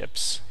these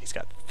ships. He's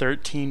got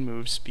 13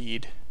 move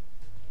speed,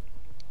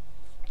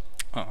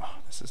 Oh,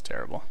 this is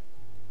terrible.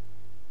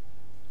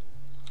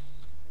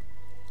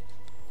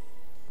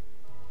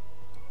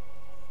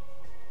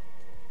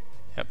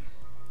 Yep.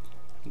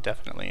 I'm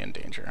definitely in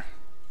danger.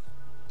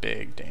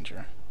 Big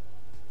danger.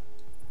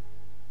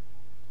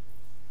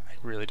 I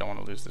really don't want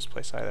to lose this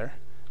place either.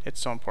 It's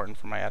so important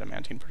for my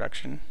adamantine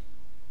production.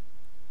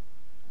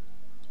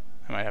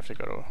 I might have to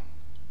go to,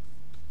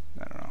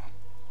 I don't know,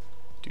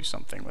 do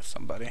something with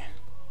somebody.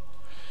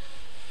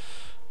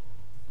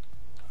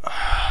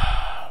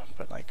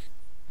 But like,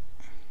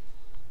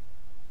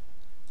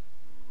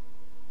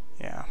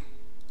 yeah.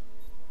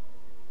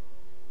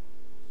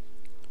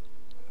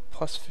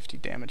 Plus 50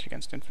 damage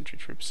against infantry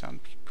troops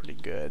sounds pretty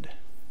good.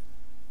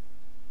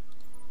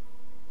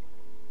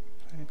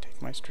 I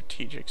take my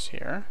strategics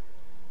here.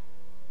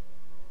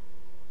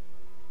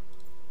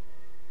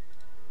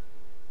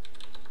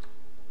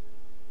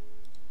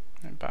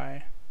 And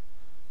buy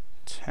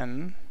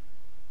 10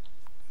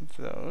 of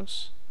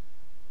those.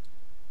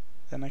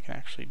 Then I can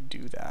actually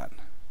do that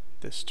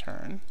this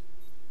turn.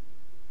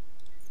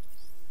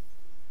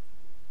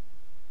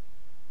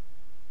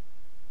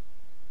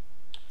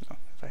 Oh,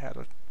 if I had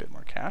a bit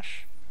more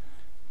cash,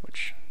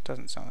 which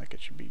doesn't sound like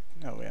it should be.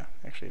 Oh yeah,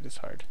 actually it is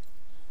hard.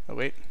 Oh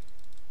wait.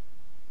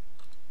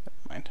 Never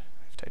mind,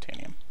 I have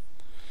titanium.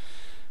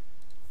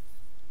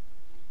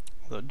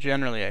 Although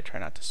generally I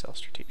try not to sell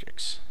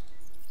strategics.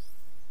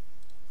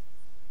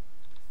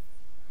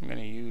 I'm going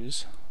to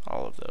use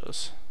all of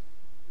those.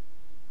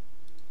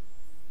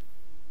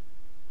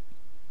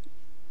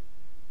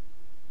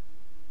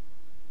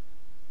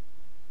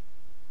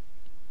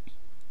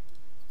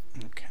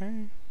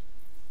 Okay.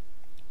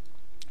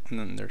 And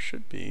then there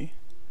should be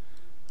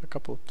a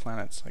couple of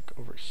planets like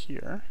over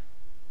here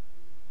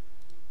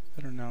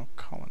that are now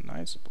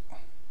colonizable.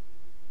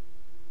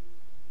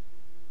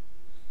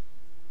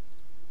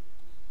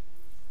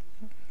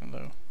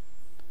 Hello.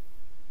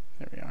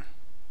 There we are.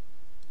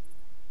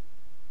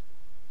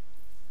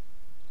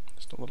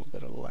 Just a little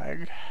bit of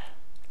lag.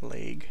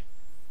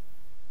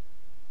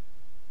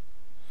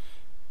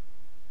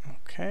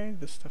 Okay,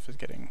 this stuff is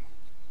getting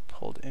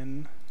pulled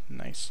in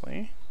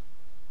nicely.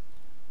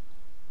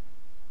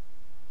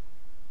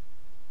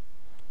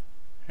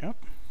 Yep.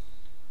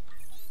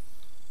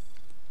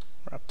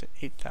 We're up to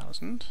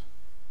 8,000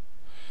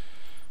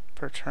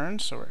 per turn,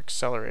 so we're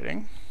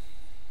accelerating.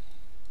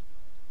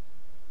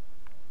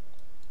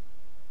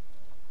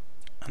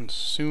 And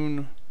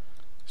soon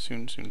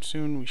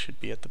we should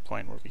be at the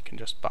point where we can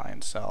just buy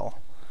and sell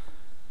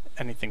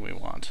anything we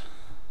want.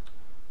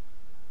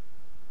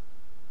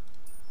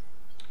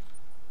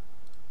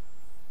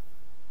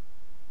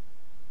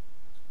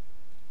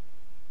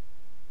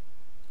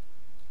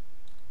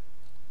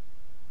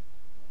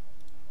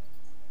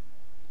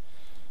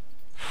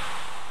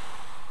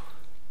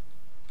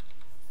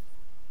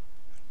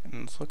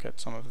 And let's look at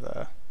some of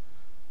the,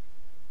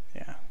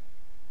 yeah,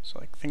 so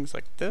like things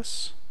like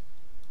this.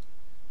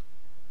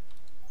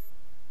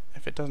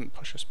 If it doesn't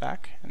push us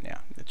back, and yeah,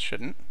 it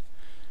shouldn't,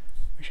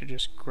 we should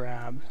just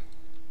grab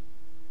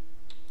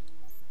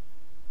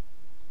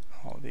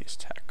all of these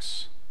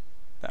techs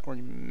that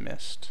we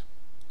missed.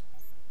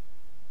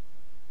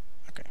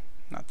 Okay,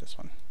 not this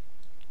one.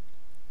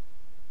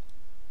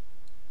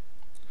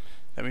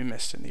 That we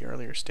missed in the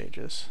earlier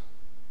stages.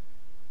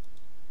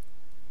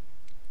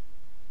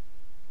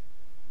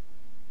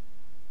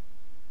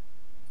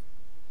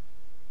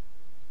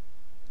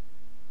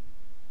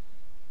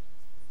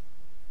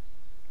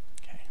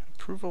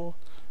 Approval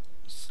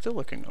is still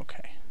looking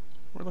okay.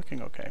 We're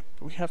looking okay,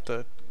 but we have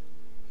to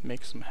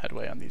make some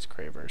headway on these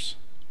Cravers.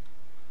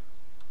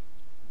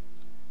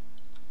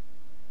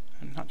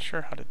 I'm not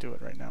sure how to do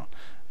it right now.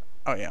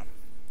 Oh yeah,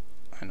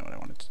 I know what I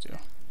wanted to do.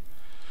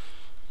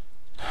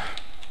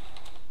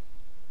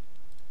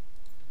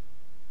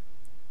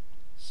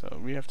 So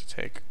we have to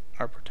take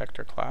our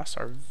protector class,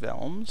 our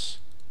Velms,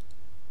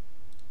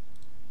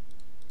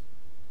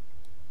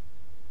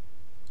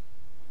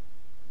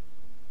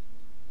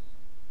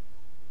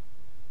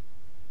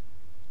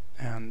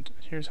 and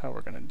here's how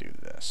we're going to do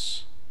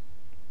this.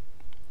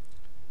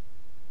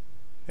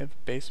 They have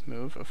a base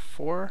move of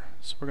 4,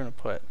 so we're going to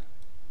put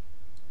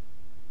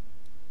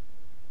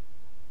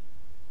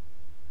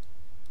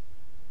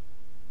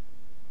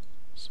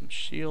some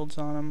shields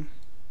on them.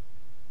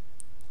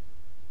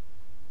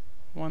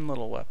 One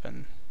little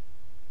weapon.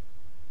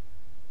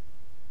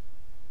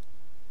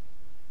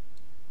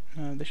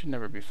 They should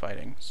never be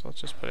fighting, so let's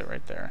just put it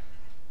right there.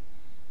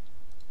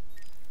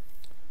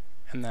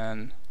 And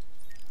then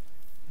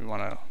we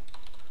want a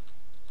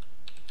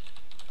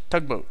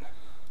tugboat.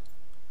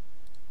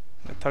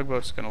 The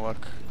tugboat's going to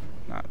look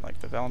not like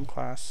the Vellum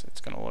class,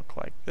 it's going to look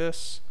like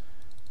this.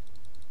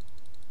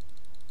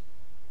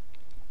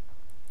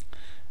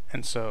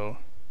 And so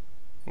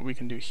what we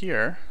can do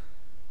here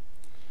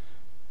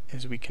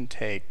is we can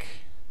take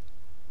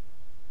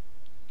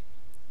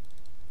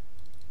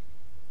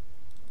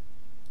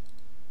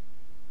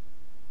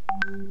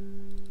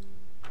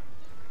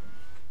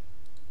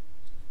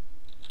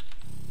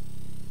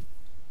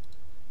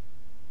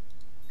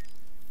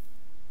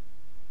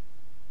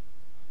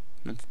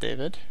That's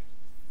David.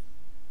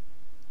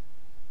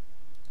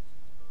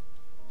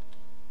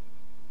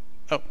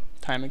 Oh,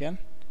 time again?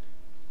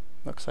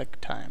 Looks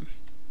like time.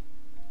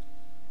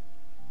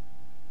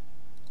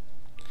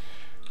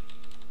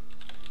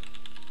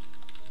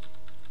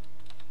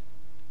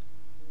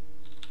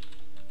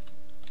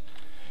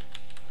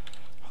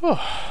 Whew.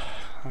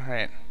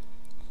 Alright.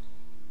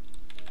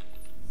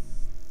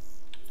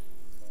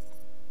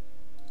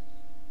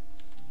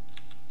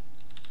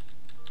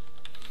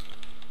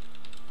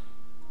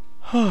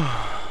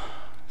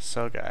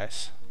 So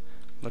guys,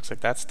 looks like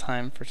that's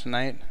time for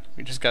tonight.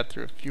 We just got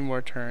through a few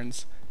more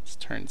turns. It's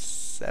turn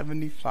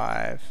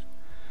 75.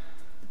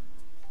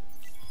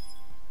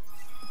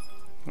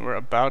 We're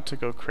about to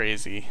go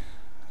crazy.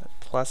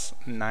 Plus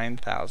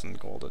 9,000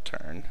 gold a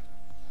turn.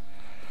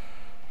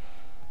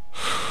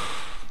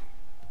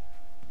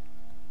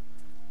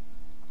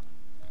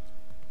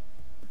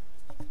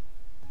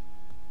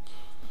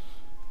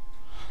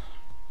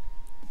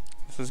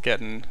 This is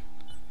getting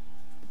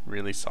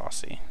really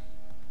saucy,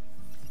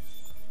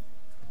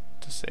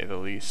 to say the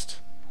least.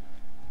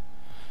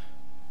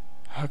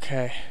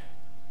 Okay,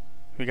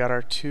 we got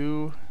our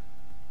 2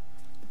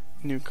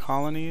 new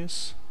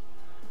colonies,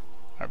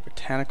 our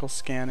botanical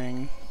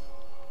scanning,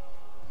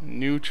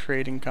 new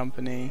trading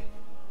company,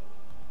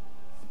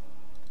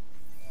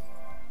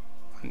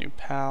 a new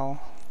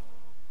pal.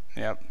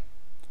 Yep.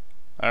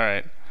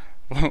 Alright,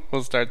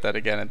 we'll start that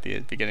again at the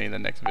beginning of the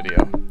next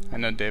video. I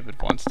know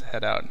David wants to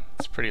head out.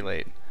 It's pretty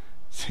late.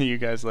 See you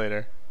guys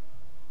later.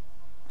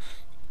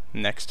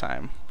 Next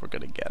time, we're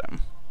gonna get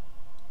him.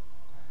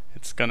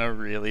 It's gonna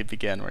really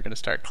begin. We're gonna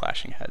start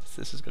clashing heads.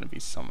 This is gonna be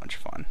so much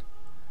fun.